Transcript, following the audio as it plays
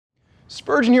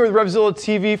Spurgeon here with RevZilla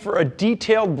TV for a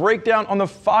detailed breakdown on the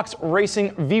Fox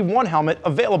Racing V1 helmet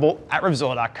available at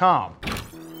RevZilla.com.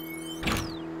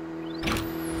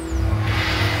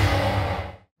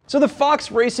 So the Fox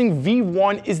Racing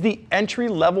V1 is the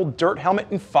entry-level dirt helmet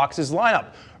in Fox's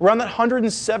lineup. Around that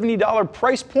 $170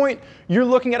 price point, you're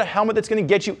looking at a helmet that's going to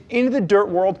get you into the dirt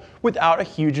world without a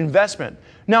huge investment.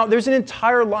 Now, there's an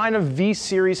entire line of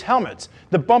V-Series helmets.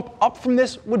 The bump up from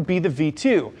this would be the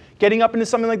V2. Getting up into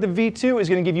something like the V2 is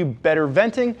going to give you better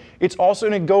venting. It's also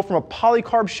going to go from a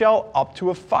polycarb shell up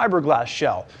to a fiberglass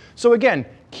shell. So again,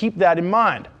 keep that in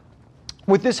mind.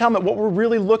 With this helmet, what we're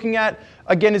really looking at,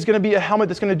 again, is going to be a helmet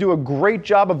that's going to do a great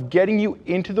job of getting you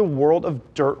into the world of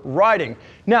dirt riding.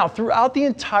 Now, throughout the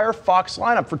entire Fox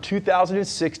lineup for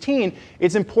 2016,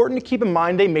 it's important to keep in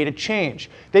mind they made a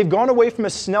change. They've gone away from a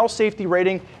Snell safety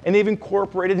rating and they've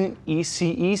incorporated an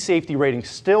ECE safety rating,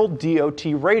 still DOT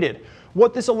rated.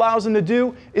 What this allows them to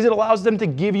do is it allows them to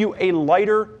give you a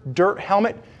lighter dirt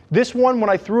helmet. This one, when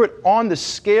I threw it on the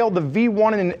scale, the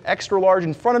V1 in an extra large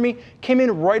in front of me, came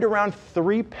in right around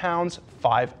 3 pounds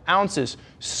 5 ounces.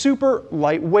 Super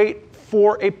lightweight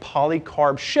for a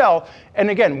polycarb shell. And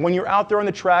again, when you're out there on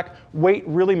the track, weight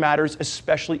really matters,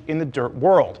 especially in the dirt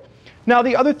world. Now,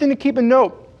 the other thing to keep in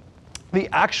note, the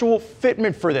actual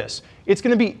fitment for this. It's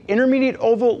going to be intermediate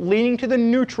oval leaning to the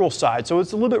neutral side, so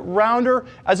it's a little bit rounder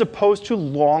as opposed to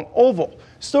long oval.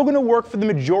 Still going to work for the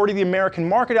majority of the American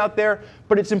market out there,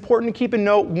 but it's important to keep in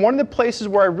note, one of the places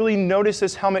where I really noticed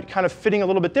this helmet kind of fitting a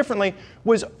little bit differently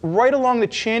was right along the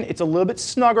chin. It's a little bit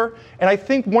snugger, and I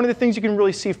think one of the things you can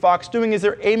really see Fox doing is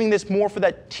they're aiming this more for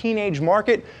that teenage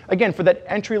market. Again, for that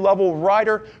entry-level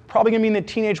rider, probably going to be in the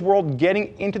teenage world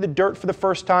getting into the dirt for the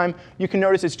first time. You can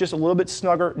notice it's just a little bit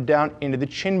snugger down into the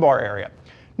chin bar area.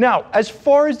 Now, as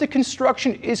far as the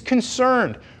construction is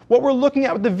concerned, what we're looking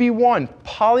at with the V1,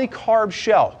 polycarb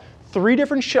shell, 3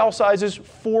 different shell sizes,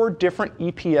 4 different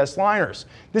EPS liners.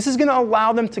 This is going to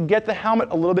allow them to get the helmet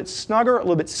a little bit snugger, a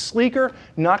little bit sleeker,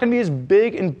 not going to be as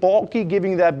big and bulky,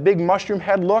 giving you that big mushroom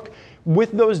head look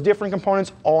with those different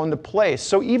components all into place.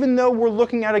 So even though we're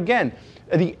looking at, again,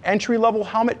 the entry-level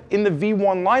helmet in the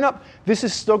V1 lineup, this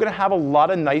is still going to have a lot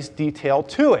of nice detail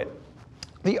to it.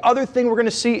 The other thing we're going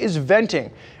to see is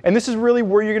venting, and this is really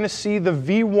where you're going to see the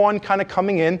V1 kind of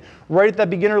coming in. Right at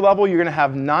that beginner level, you're going to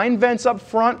have 9 vents up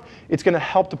front. It's going to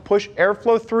help to push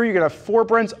airflow through. You're going to have 4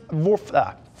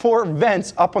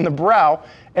 vents up on the brow,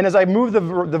 and as I move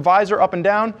the visor up and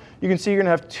down, you can see you're going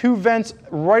to have 2 vents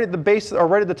right at the base, or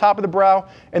right at the top of the brow,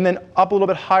 and then up a little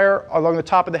bit higher along the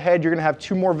top of the head, you're going to have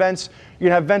 2 more vents. You're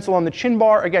going to have vents along the chin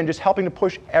bar, again, just helping to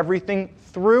push everything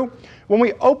through. When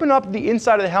we open up the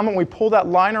inside of the helmet, when we pull that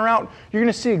liner out, you're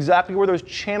going to see exactly where those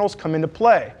channels come into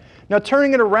play. Now,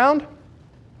 turning it around,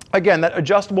 again, that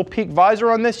adjustable peak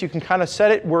visor on this, you can kind of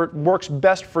set it where it works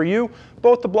best for you,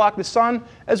 both to block the sun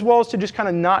as well as to just kind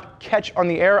of not catch on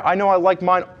the air. I know I like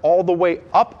mine all the way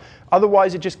up,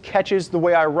 otherwise it just catches the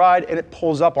way I ride and it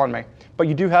pulls up on me. But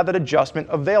you do have that adjustment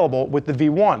available with the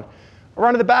V1.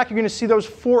 Around to the back, you're going to see those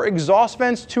 4 exhaust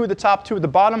vents, 2 at the top, 2 at the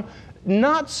bottom.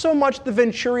 Not so much the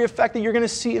Venturi effect that you're going to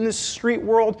see in the street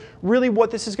world. Really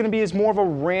what this is going to be is more of a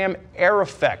ram air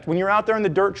effect. When you're out there on the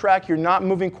dirt track, you're not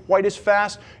moving quite as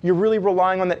fast. You're really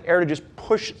relying on that air to just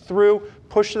push through,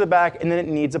 push to the back, and then it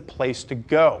needs a place to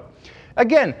go.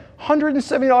 Again,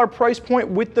 $170 price point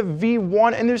with the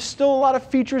V1, and there's still a lot of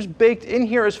features baked in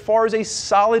here as far as a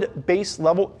solid base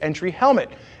level entry helmet.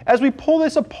 As we pull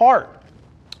this apart,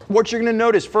 what you're going to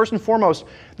notice, first and foremost,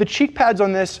 the cheek pads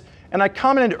on this. And I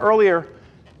commented earlier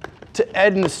to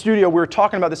Ed in the studio, we were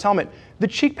talking about this helmet. The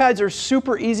cheek pads are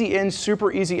super easy in,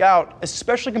 super easy out,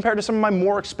 especially compared to some of my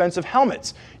more expensive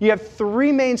helmets. You have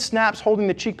 3 main snaps holding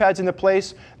the cheek pads into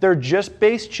place. They're just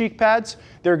base cheek pads.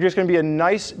 They're just going to be a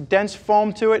nice dense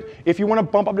foam to it. If you want to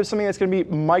bump up to something that's going to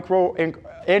be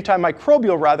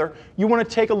antimicrobial rather, you want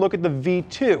to take a look at the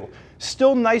V2.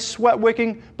 Still nice sweat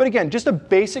wicking, but again, just a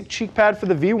basic cheek pad for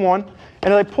the V1.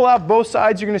 And as I pull out both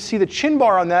sides, you're going to see the chin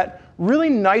bar on that. Really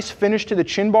nice finish to the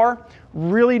chin bar.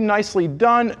 Really nicely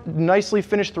done, nicely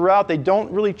finished throughout. They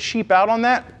don't really cheap out on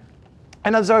that.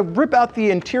 And as I rip out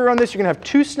the interior on this, you're going to have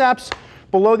 2 snaps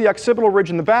below the occipital ridge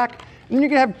in the back. And then you're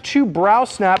going to have 2 brow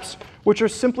snaps, which are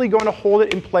simply going to hold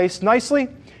it in place nicely.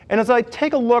 And as I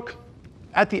take a look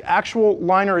at the actual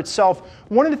liner itself,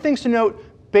 one of the things to note,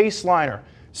 base liner.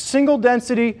 Single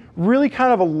density, really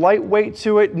kind of a lightweight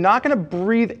to it, not going to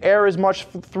breathe air as much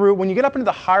through. When you get up into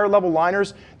the higher level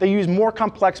liners, they use more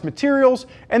complex materials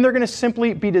and they're going to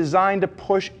simply be designed to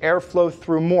push airflow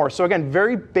through more. So again,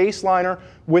 very base liner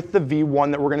with the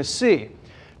V1 that we're going to see.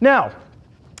 Now,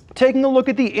 taking a look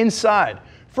at the inside.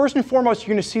 First and foremost,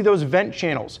 you're going to see those vent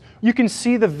channels. You can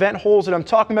see the vent holes that I'm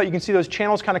talking about. You can see those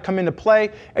channels kind of come into play.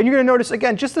 And you're going to notice,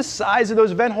 again, just the size of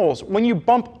those vent holes. When you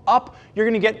bump up, you're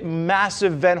going to get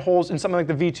massive vent holes in something like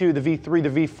the V2, the V3,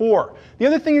 the V4. The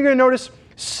other thing you're going to notice,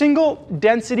 single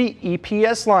density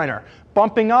EPS liner.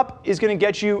 Bumping up is going to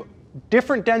get you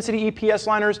different density EPS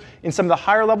liners in some of the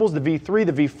higher levels, the V3,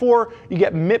 the V4. You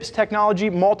get MIPS technology,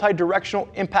 multi-directional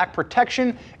impact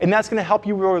protection, and that's going to help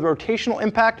you with rotational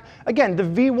impact. Again, the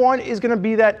V1 is going to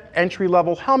be that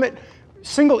entry-level helmet,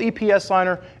 single EPS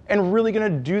liner, and really going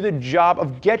to do the job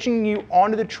of getting you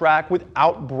onto the track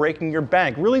without breaking your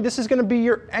bank. Really, this is going to be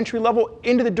your entry level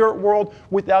into the dirt world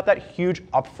without that huge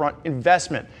upfront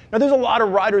investment. Now, there's a lot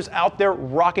of riders out there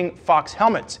rocking Fox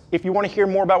helmets. If you want to hear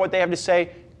more about what they have to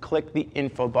say, click the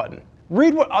info button.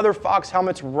 Read what other Fox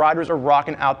helmets riders are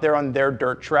rocking out there on their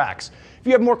dirt tracks. If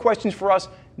you have more questions for us,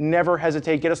 never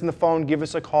hesitate. Get us on the phone, give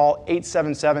us a call,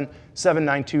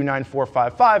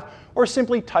 877-792-9455, or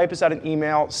simply type us out an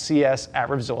email,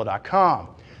 cs@RevZilla.com.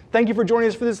 Thank you for joining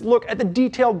us for this look at the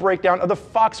detailed breakdown of the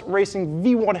Fox Racing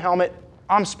V1 helmet.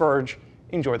 I'm Spurge.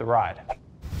 Enjoy the ride.